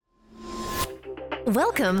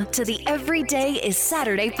Welcome to the Every Day is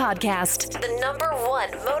Saturday podcast, the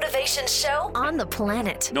 #1 motivation show on the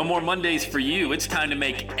planet. No more Mondays for you. It's time to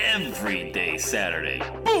make every day Saturday.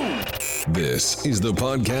 Boom! This is the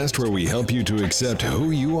podcast where we help you to accept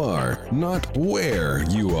who you are, not where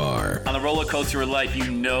you are. On the roller coaster of life,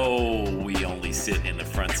 you know we only sit in the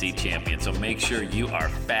front seat, champion. So make sure you are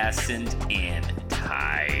fastened in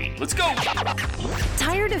tight. Let's go!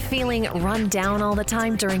 Tired of feeling run down all the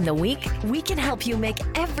time during the week? We can help you make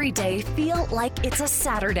every day feel like it's a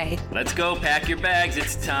Saturday. Let's go. Pack your bags.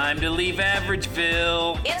 It's time to leave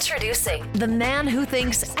Averageville. Introducing the man who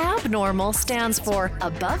thinks abnormal stands for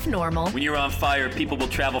above normal. When you're on fire, people will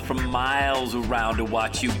travel from miles around to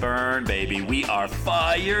watch you burn, baby. We are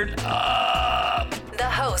fired up. The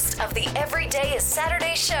host of the Every Day is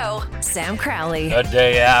Saturday show, Sam Crowley. The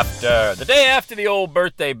day after the old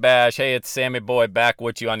birthday bash. Hey, it's Sammy Boy back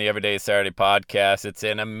with you on the Every Day is Saturday podcast. It's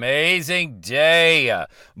an amazing day.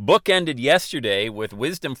 Book ended yesterday with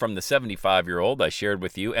wisdom from the 75-year-old I shared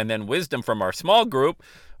with you, and then wisdom from our small group,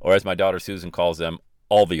 or as my daughter Susan calls them,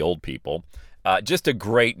 all the old people. Just a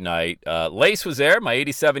great night. Lace was there, my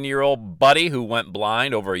 87-year-old buddy who went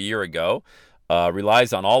blind over a year ago.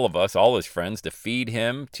 Relies on all of us, all his friends, to feed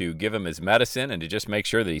him, to give him his medicine, and to just make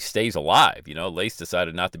sure that he stays alive. You know, Lace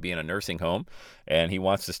decided not to be in a nursing home, and he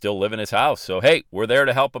wants to still live in his house. So, hey, we're there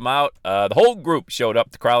to help him out. The whole group showed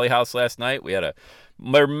up to Crowley House last night.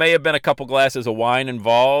 There may have been a couple glasses of wine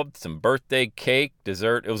involved, some birthday cake,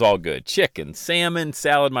 dessert. It was all good. Chicken, salmon,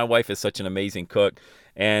 salad. My wife is such an amazing cook.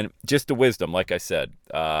 And just the wisdom, like I said,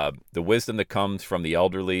 the wisdom that comes from the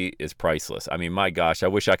elderly is priceless. I mean, my gosh, I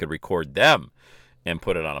wish I could record them and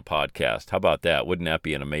put it on a podcast. How about that? Wouldn't that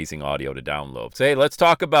be an amazing audio to download? So, hey, let's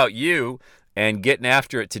talk about you and getting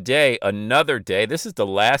after it today. Another day. This is the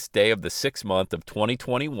last day of the 6th month of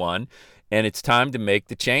 2021, and it's time to make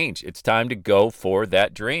the change. It's time to go for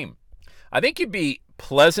that dream. I think you'd be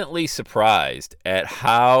pleasantly surprised at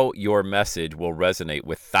how your message will resonate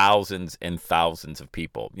with thousands and thousands of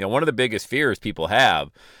people. You know, one of the biggest fears people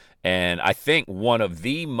have, and I think one of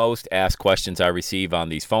the most asked questions I receive on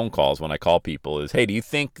these phone calls when I call people is, hey, do you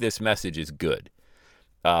think this message is good?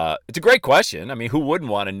 It's a great question. I mean, who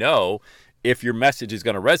wouldn't want to know if your message is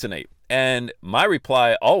going to resonate? And my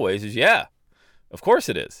reply always is, yeah, of course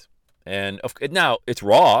it is. And now it's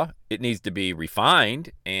raw. It needs to be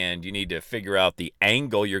refined, and you need to figure out the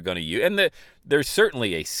angle you're going to use. And there's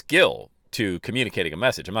certainly a skill to communicating a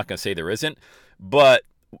message. I'm not going to say there isn't, but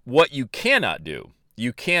what you cannot do,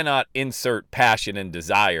 you cannot insert passion and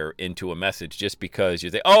desire into a message just because you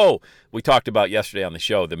say, oh, we talked about yesterday on the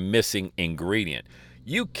show, the missing ingredient.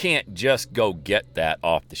 You can't just go get that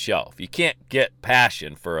off the shelf. You can't get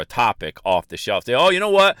passion for a topic off the shelf. Say, oh, you know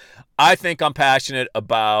what? I think I'm passionate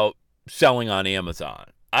about selling on Amazon.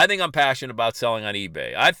 I think I'm passionate about selling on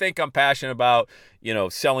eBay. I think I'm passionate about,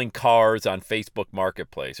 selling cars on Facebook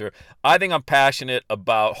Marketplace. Or I think I'm passionate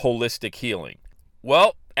about holistic healing.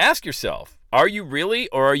 Well, ask yourself, are you really,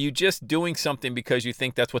 or are you just doing something because you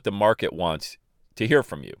think that's what the market wants to hear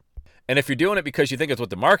from you? And if you're doing it because you think it's what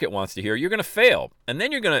the market wants to hear, you're going to fail. And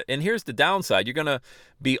then and here's the downside, you're going to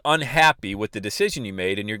be unhappy with the decision you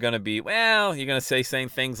made, and you're going to say same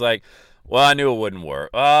things like, well, I knew it wouldn't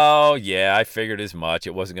work. Oh, yeah, I figured as much.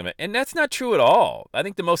 It wasn't going to. And that's not true at all. I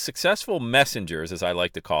think the most successful messengers, as I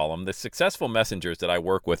like to call them, the successful messengers that I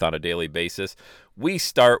work with on a daily basis, we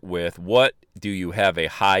start with, what do you have a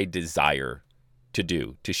high desire to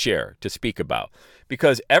do, to share, to speak about?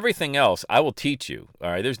 Because everything else I will teach you.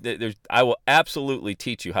 All right, I will absolutely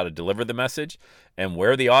teach you how to deliver the message and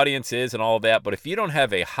where the audience is and all of that. But if you don't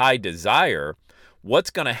have a high desire,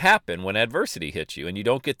 what's going to happen when adversity hits you and you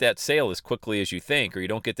don't get that sale as quickly as you think, or you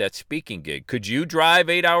don't get that speaking gig? Could you drive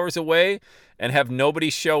 8 hours away and have nobody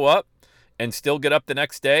show up and still get up the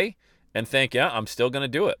next day and think, yeah, I'm still going to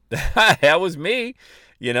do it? That was me.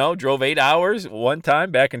 Drove 8 hours one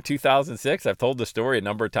time back in 2006. I've told the story a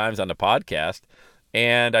number of times on the podcast.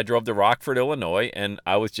 And I drove to Rockford, Illinois, and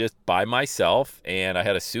I was just by myself, and I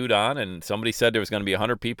had a suit on, and somebody said there was going to be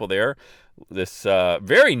 100 people there. This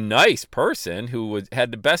very nice person who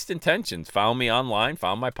had the best intentions found me online,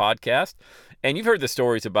 found my podcast. And you've heard the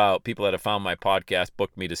stories about people that have found my podcast,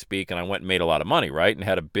 booked me to speak, and I went and made a lot of money, right? And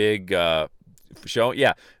had a big show.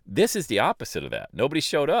 Yeah, this is the opposite of that. Nobody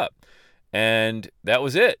showed up. And that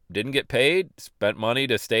was it. Didn't get paid. Spent money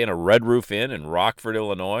to stay in a Red Roof Inn in Rockford,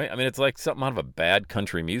 Illinois. I mean, it's like something out of a bad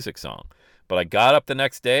country music song. But I got up the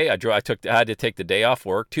next day. I had to take the day off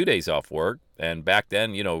work, 2 days off work. And back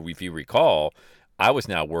then, if you recall, I was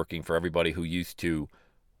now working for everybody who used to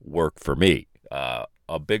work for me.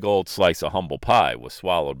 A big old slice of humble pie was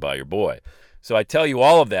swallowed by your boy. So I tell you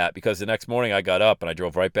all of that because the next morning I got up and I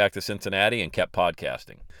drove right back to Cincinnati and kept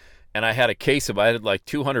podcasting. And I had I had like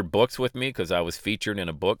 200 books with me because I was featured in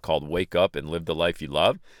a book called Wake Up and Live the Life You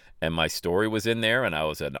Love. And my story was in there, and I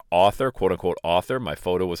was an author, quote-unquote author. My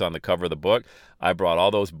photo was on the cover of the book. I brought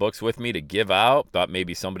all those books with me to give out. Thought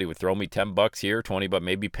maybe somebody would throw me $10 here, $20,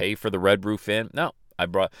 maybe pay for the Red Roof Inn. No,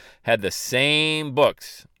 had the same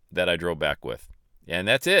books that I drove back with. And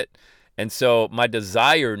that's it. And so my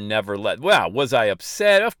desire never was I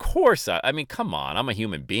upset? Of course. I mean, come on. I'm a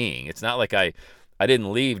human being. It's not like I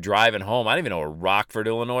didn't leave driving home. I didn't even know where Rockford,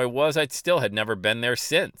 Illinois was. I still had never been there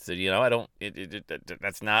since. It's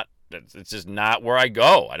just not where I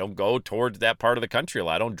go. I don't go towards that part of the country a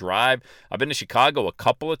lot. I don't drive. I've been to Chicago a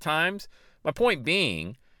couple of times. My point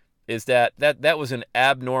being is that was an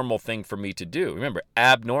abnormal thing for me to do. Remember,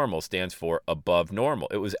 abnormal stands for above normal.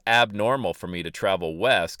 It was abnormal for me to travel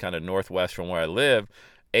west, kind of northwest from where I live,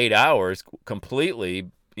 8 hours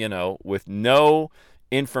completely, with no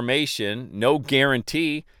information, no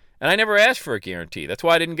guarantee, and I never asked for a guarantee. That's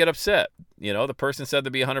why I didn't get upset. The person said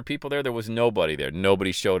there'd be 100 people there. There was nobody there.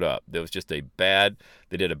 Nobody showed up. There was just they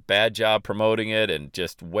did a bad job promoting it and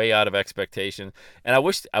just way out of expectation. And I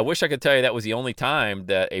wish I could tell you that was the only time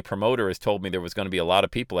that a promoter has told me there was going to be a lot of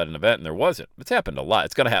people at an event, and there wasn't. It's happened a lot.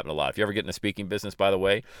 It's going to happen a lot. If you ever get in the speaking business, by the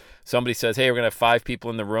way, somebody says, hey, we're going to have 5 people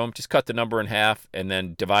in the room. Just cut the number in half and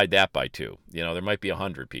then divide that by 2. There might be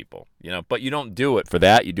 100 people, but you don't do it for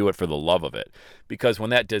that. You do it for the love of it. Because when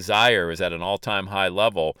that desire is at an all-time high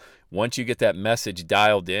level, once you get that message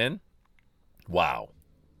dialed in, wow,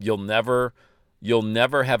 you'll never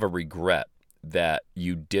have a regret that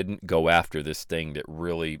you didn't go after this thing that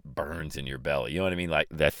really burns in your belly. You know what I mean? Like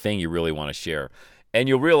that thing you really want to share. And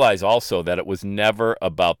you'll realize also that it was never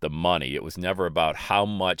about the money. It was never about how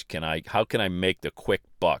can I make the quick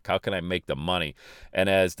buck? How can I make the money? And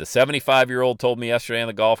as the 75-year-old told me yesterday on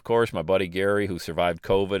the golf course, my buddy Gary, who survived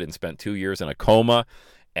COVID and spent 2 years in a coma,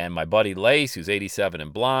 and my buddy Lace, who's 87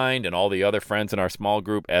 and blind, and all the other friends in our small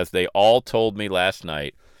group, as they all told me last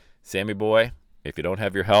night, Sammy boy, if you don't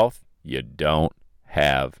have your health, you don't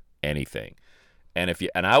have anything. And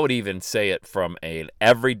I would even say it from an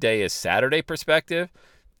every day is Saturday perspective,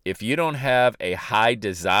 if you don't have a high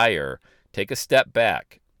desire, take a step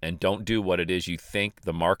back and don't do what it is you think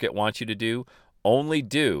the market wants you to do. Only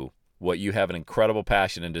do what you have an incredible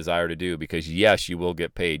passion and desire to do, because yes, you will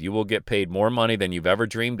get paid. You will get paid more money than you've ever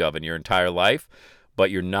dreamed of in your entire life, but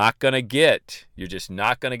you're just not going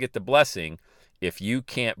to get the blessing if you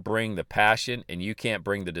can't bring the passion and you can't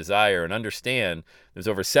bring the desire. And understand, there's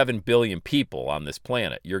over 7 billion people on this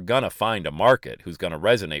planet. You're going to find a market who's going to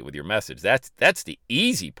resonate with your message. That's the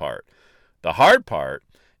easy part. The hard part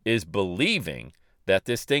is believing that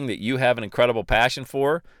this thing that you have an incredible passion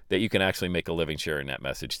for, that you can actually make a living sharing that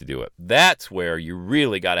message to do it. That's where you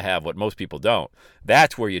really got to have what most people don't.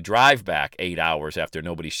 That's where you drive back 8 hours after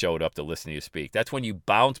nobody showed up to listen to you speak. That's when you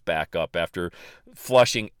bounce back up after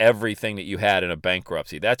flushing everything that you had in a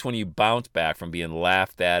bankruptcy. That's when you bounce back from being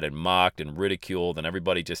laughed at and mocked and ridiculed and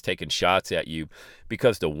everybody just taking shots at you.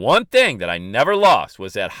 Because the one thing that I never lost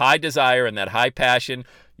was that high desire and that high passion.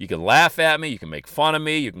 You can laugh at me, you can make fun of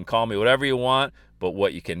me, you can call me whatever you want, but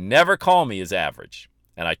what you can never call me is average.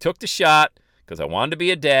 And I took the shot because I wanted to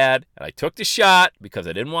be a dad, and I took the shot because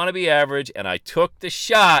I didn't want to be average, and I took the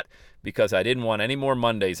shot because I didn't want any more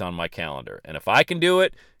Mondays on my calendar. And if I can do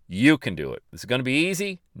it, you can do it. Is it going to be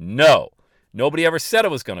easy? No. Nobody ever said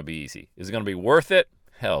it was going to be easy. Is it going to be worth it?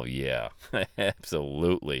 Hell yeah.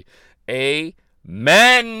 Absolutely.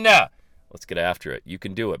 Amen. Let's get after it. You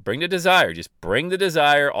can do it. Bring the desire. Just bring the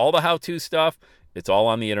desire. All the how-to stuff, it's all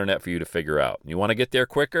on the internet for you to figure out. You want to get there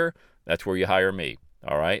quicker? That's where you hire me.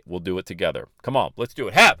 All right? We'll do it together. Come on. Let's do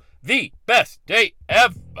it. Have the best day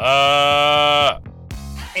ever.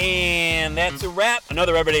 And that's a wrap.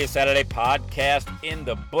 Another Everyday is Saturday podcast in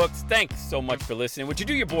the books. Thanks so much for listening. Would you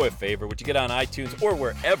do your boy a favor? Would you get on iTunes or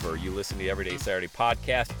wherever you listen to the Everyday Saturday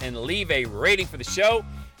podcast and leave a rating for the show?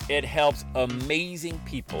 It helps amazing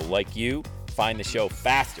people like you find the show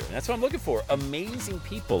faster. And that's what I'm looking for, amazing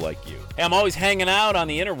people like you. Hey, I'm always hanging out on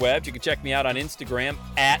the interwebs. You can check me out on Instagram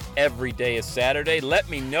at Everyday is Saturday. Let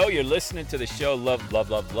me know you're listening to the show.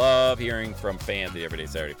 Love hearing from fans of the Everyday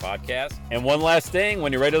Saturday podcast. And one last thing,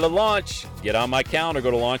 when you're ready to launch, get on my calendar,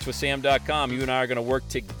 go to launchwithsam.com. You and I are going to work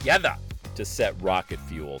together to set rocket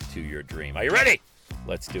fuel to your dream. Are you ready?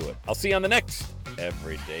 Let's do it. I'll see you on the next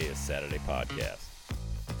Everyday is Saturday podcast.